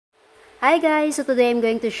Hi guys, so today I'm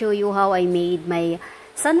going to show you how I made my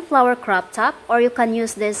sunflower crop top, or you can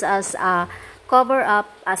use this as a cover up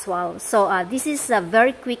as well. So this is a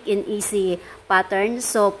very quick and easy pattern,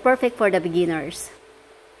 so perfect for the beginners.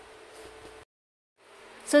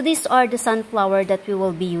 So these are the sunflower that we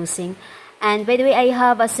will be using. And by the way, I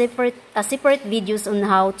have a separate videos on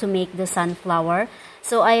how to make the sunflower.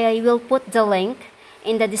 So I will put the link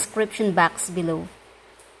in the description box below.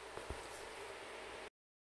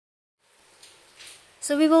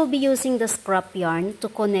 So we will be using the scrap yarn to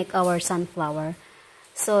connect our sunflower.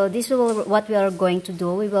 So this will what we are going to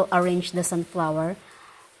do. We will arrange the sunflower.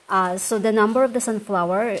 So the number of the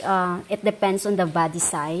sunflower, it depends on the body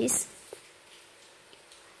size.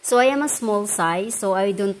 So I am a small size, so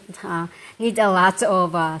I don't need a lot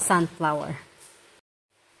of sunflower.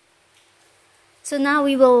 So now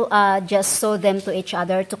we will just sew them to each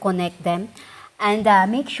other to connect them. And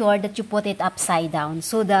make sure that you put it upside down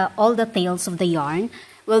so all the tails of the yarn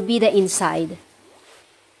will be the inside.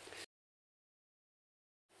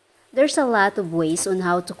 There's a lot of ways on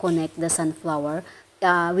how to connect the sunflower.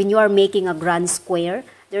 When you are making a grand square,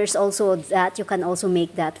 there's also that you can also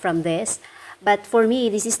make that from this. But for me,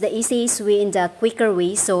 this is the easiest way and the quicker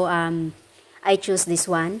way, so I choose this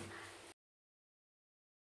one.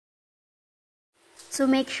 So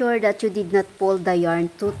make sure that you did not pull the yarn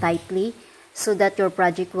too tightly, so that your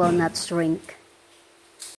project will not shrink.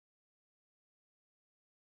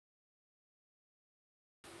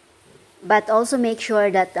 But also make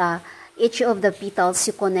sure that each of the petals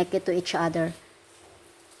you connect it to each other.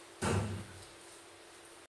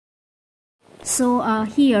 So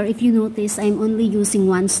here, if you notice, I'm only using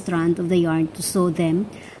one strand of the yarn to sew them,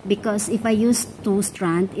 because if I use two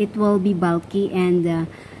strands, it will be bulky and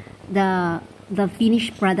the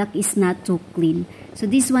finished product is not too clean. So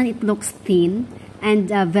this one, it looks thin and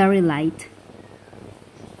very light.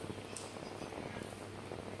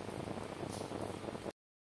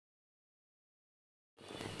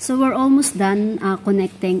 So we're almost done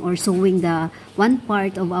connecting or sewing the one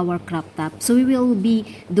part of our crop top. So we will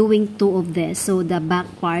be doing two of this. So the back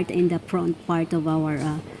part and the front part of our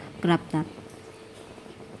crop top.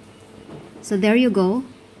 So there you go.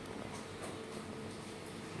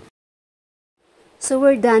 So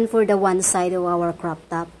we're done for the one side of our crop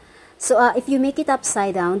top. So if you make it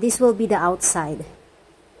upside down, this will be the outside.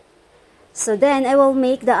 So then I will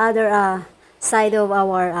make the other side of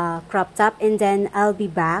our crop top, and then I'll be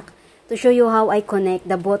back to show you how I connect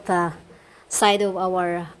the both side of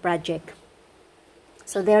our project.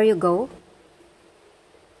 So there you go.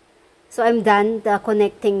 So I'm done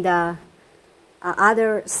connecting the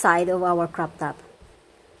other side of our crop top.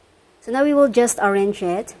 So now we will just arrange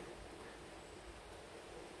it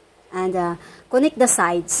and connect the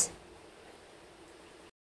sides.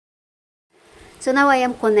 So now I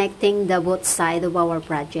am connecting the both side of our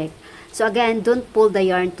project. So again, don't pull the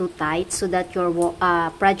yarn too tight so that your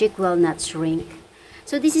project will not shrink.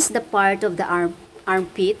 So this is the part of the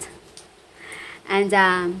armpit, and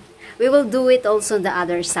we will do it also on the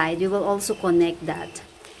other side. We will also connect that.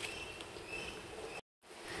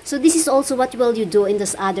 So this is also what will you do in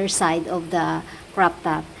this other side of the crop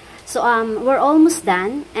top. So we're almost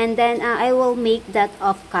done, and then I will make that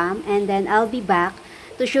off cam, and then I'll be back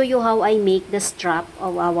to show you how I make the strap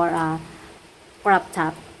of our crop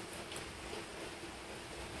top.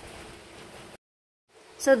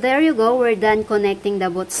 So there you go, we're done connecting the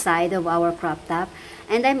both side of our crop top,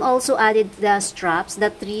 and I'm also added the straps, the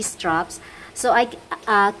 3 straps. So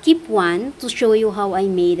I keep one to show you how I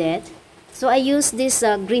made it. So I use this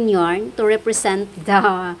green yarn to represent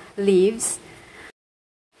the leaves.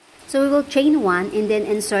 So we will chain one and then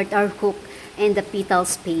insert our hook in the petal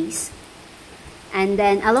space. And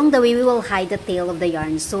then along the way, we will hide the tail of the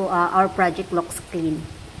yarn so our project looks clean.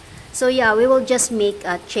 So yeah, we will just make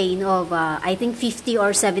a chain of I think 50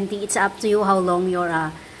 or 70. It's up to you how long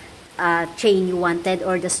your chain you wanted,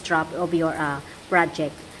 or the strap of your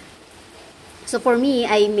project. So for me,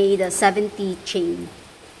 I made a 70 chain.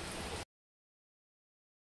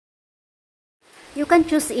 You can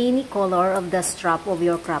choose any color of the strap of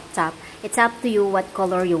your crop top. It's up to you what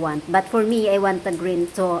color you want. But for me, I want the green.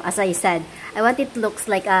 So as I said, I want it looks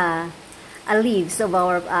like a leaves of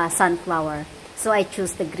our sunflower. So I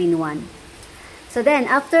choose the green one. So then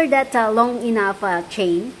after that long enough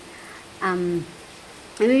chain,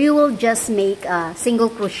 you will just make a single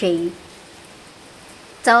crochet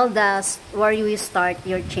till where you start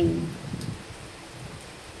your chain.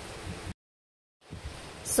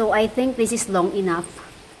 So I think this is long enough.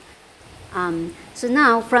 So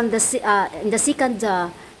now from in the second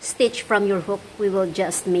stitch from your hook, we will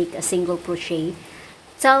just make a single crochet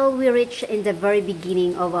till we reach in the very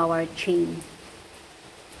beginning of our chain.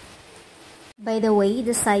 By the way,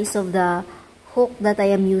 the size of the hook that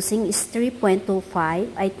I am using is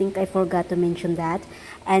 3.25. I think I forgot to mention that.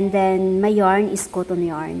 And then my yarn is cotton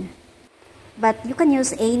yarn. But you can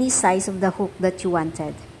use any size of the hook that you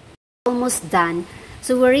wanted. Almost done.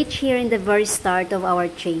 So we reach here in the very start of our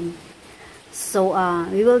chain. So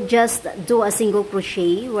we will just do a single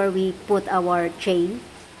crochet where we put our chain.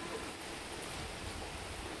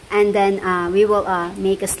 And then we will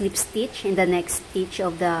make a slip stitch in the next stitch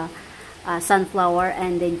of the sunflower,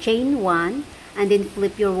 and then chain 1, and then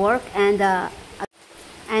flip your work and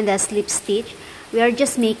a slip stitch. We are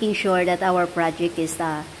just making sure that our project is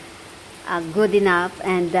good enough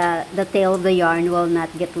and the tail of the yarn will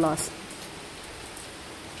not get lost.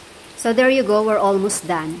 So there you go, we're almost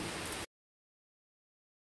done.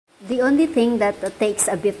 The only thing that takes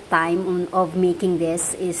a bit time of making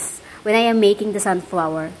this is when I am making the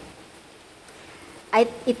sunflower.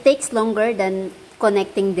 It takes longer than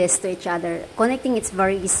connecting this to each other. Connecting it's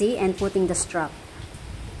very easy, and putting the strap.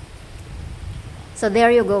 So there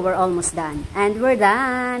you go, we're almost done. And we're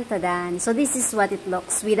done, ta-dan. So this is what it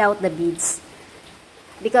looks without the beads.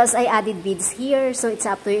 Because I added beads here, so it's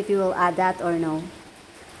up to you if you will add that or no.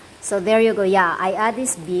 So there you go, yeah, I add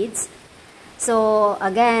these beads. So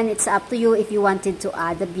again, it's up to you if you wanted to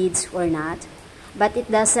add the beads or not. But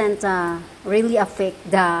it doesn't really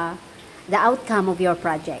affect the outcome of your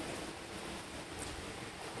project.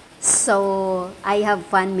 So I have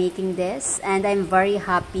fun making this, and I'm very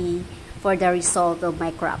happy for the result of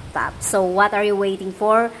my crop top. So what are you waiting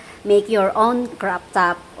for? Make your own crop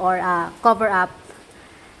top or cover up.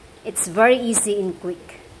 It's very easy and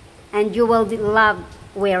quick, and you will love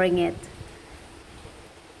wearing it.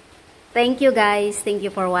 Thank you guys. Thank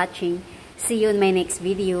you for watching. See you in my next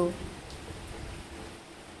video.